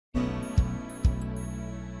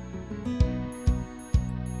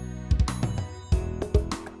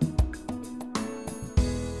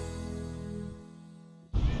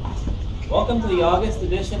Welcome to the August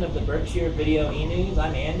edition of the Berkshire Video eNews.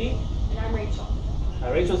 I'm Andy. And I'm Rachel.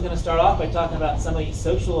 Rachel's going to start off by talking about some of the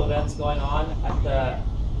social events going on at the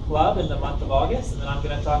club in the month of August, and then I'm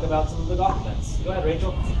going to talk about some of the golf events. Go ahead,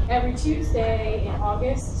 Rachel. Every Tuesday in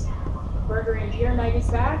August, Burger and Beer Night is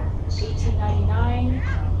back, $18.99.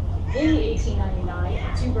 In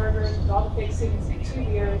 $18.99, 2 burgers with all the fixings and 2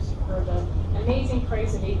 beers for the amazing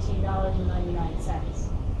price of $18.99.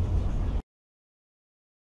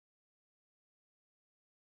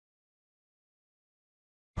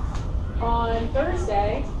 On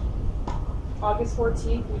Thursday, August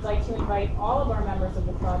 14th, we'd like to invite all of our members of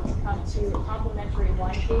the club to come to a complimentary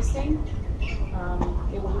wine tasting.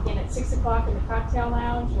 It will begin at 6 o'clock in the cocktail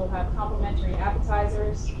lounge. We'll have complimentary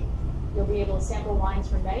appetizers. You'll be able to sample wines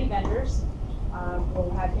from many vendors.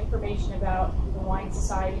 We'll have information about the Wine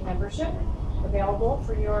Society membership available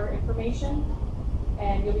for your information,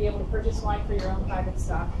 and you'll be able to purchase wine for your own private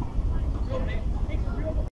stock.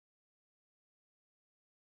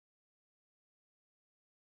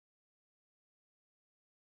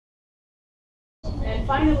 And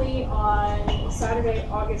finally, on Saturday,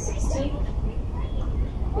 August 16th,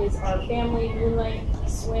 is our family moonlight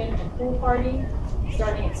swim and pool party.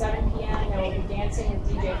 Starting at 7 p.m., there will be dancing with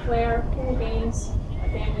DJ Flair, pool games, a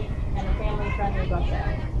family-friendly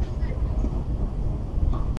buffet.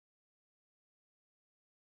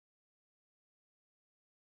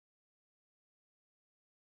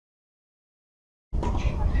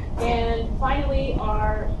 And finally,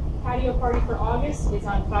 our patio party for August is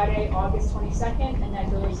on Friday, August 22nd, and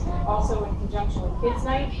that goes also in conjunction with Kids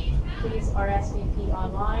Night. Please RSVP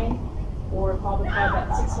online or call the club at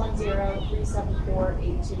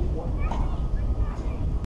 610-374-824.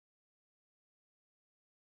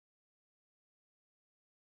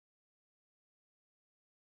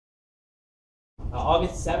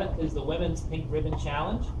 August 7th is the Women's Pink Ribbon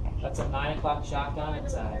Challenge. That's a 9 o'clock shotgun.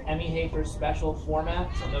 It's a Emmy Hafer special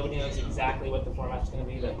format, so nobody knows exactly what the format's going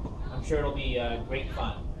to be, but I'm sure it'll be great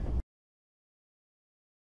fun.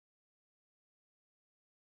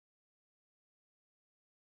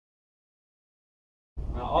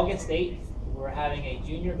 August 8th, we're having a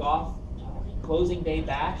junior golf closing day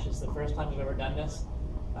bash. It's the first time we've ever done this.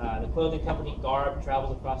 The clothing company Garb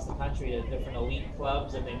travels across the country to different elite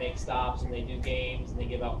clubs, and they make stops and they do games and they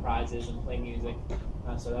give out prizes and play music.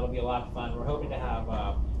 So that'll be a lot of fun. We're hoping to have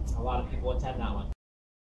a lot of people attend that one.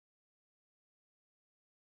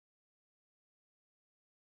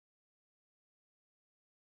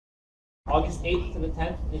 August 8th to the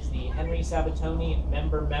 10th is the Henry Sabatoni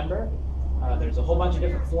Member. There's a whole bunch of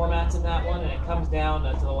different formats in that one, and it comes down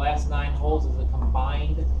to the last 9 holes as a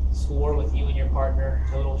combined score with you and your partner,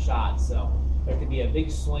 total shots. So there could be a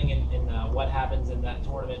big swing in what happens in that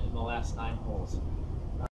tournament in the last 9 holes.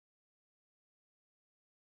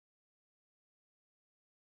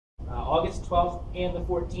 August 12th and the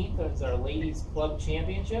 14th is our Ladies Club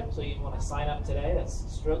Championship, so you want to sign up today.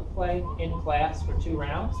 That's stroke play in class for 2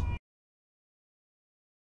 rounds.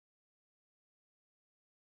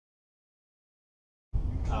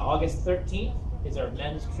 August 13th is our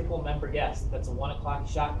men's triple member guest. That's a 1 o'clock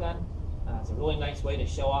shotgun. It's a really nice way to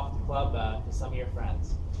show off the club to some of your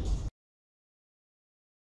friends.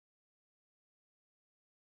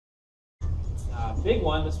 Big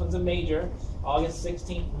one, this one's a major. August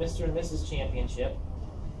 16th, Mr. and Mrs. Championship.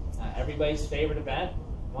 Everybody's favorite event,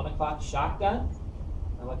 1 o'clock shotgun.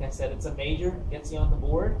 And like I said, it's a major, gets you on the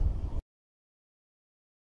board.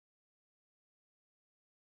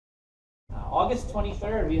 August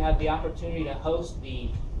 23rd, we had the opportunity to host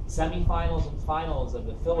the semifinals and finals of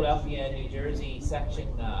the Philadelphia and New Jersey section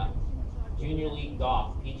Junior League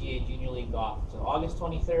Golf, PGA Junior League Golf. So August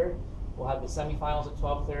 23rd, we'll have the semifinals at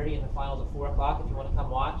 12:30 and the finals at 4 o'clock if you want to come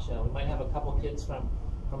watch. We might have a couple kids from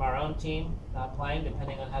our own team playing,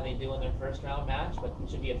 depending on how they do in their first round match, but it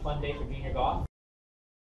should be a fun day for junior golf.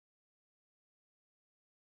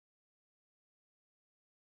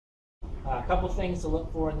 A couple things to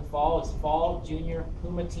look for in the fall is Fall Junior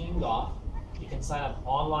Puma Team Golf. You can sign up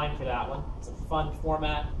online for that one. It's a fun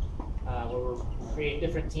format where we'll create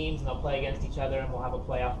different teams and they'll play against each other, and we'll have a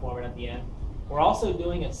playoff format at the end. We're also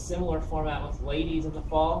doing a similar format with ladies in the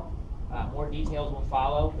fall. More details will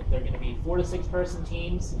follow, but they're going to be 4 to 6 person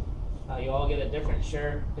teams. You all get a different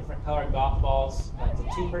shirt, different colored golf balls. It's a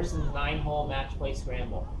 2-person 9-hole match play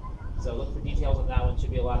scramble. So look for details on that one. Should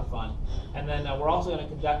be a lot of fun. And then we're also going to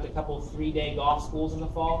conduct a couple 3-day golf schools in the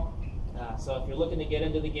fall. So if you're looking to get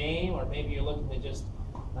into the game, or maybe you're looking to just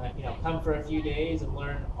come for a few days and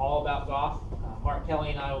learn all about golf, Mark Kelly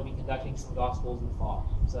and I will be conducting some golf schools in the fall.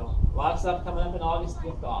 So a lot of stuff coming up in August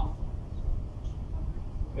with golf.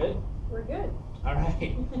 Good? We're good. All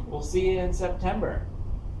right. We'll see you in September.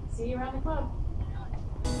 See you around the club.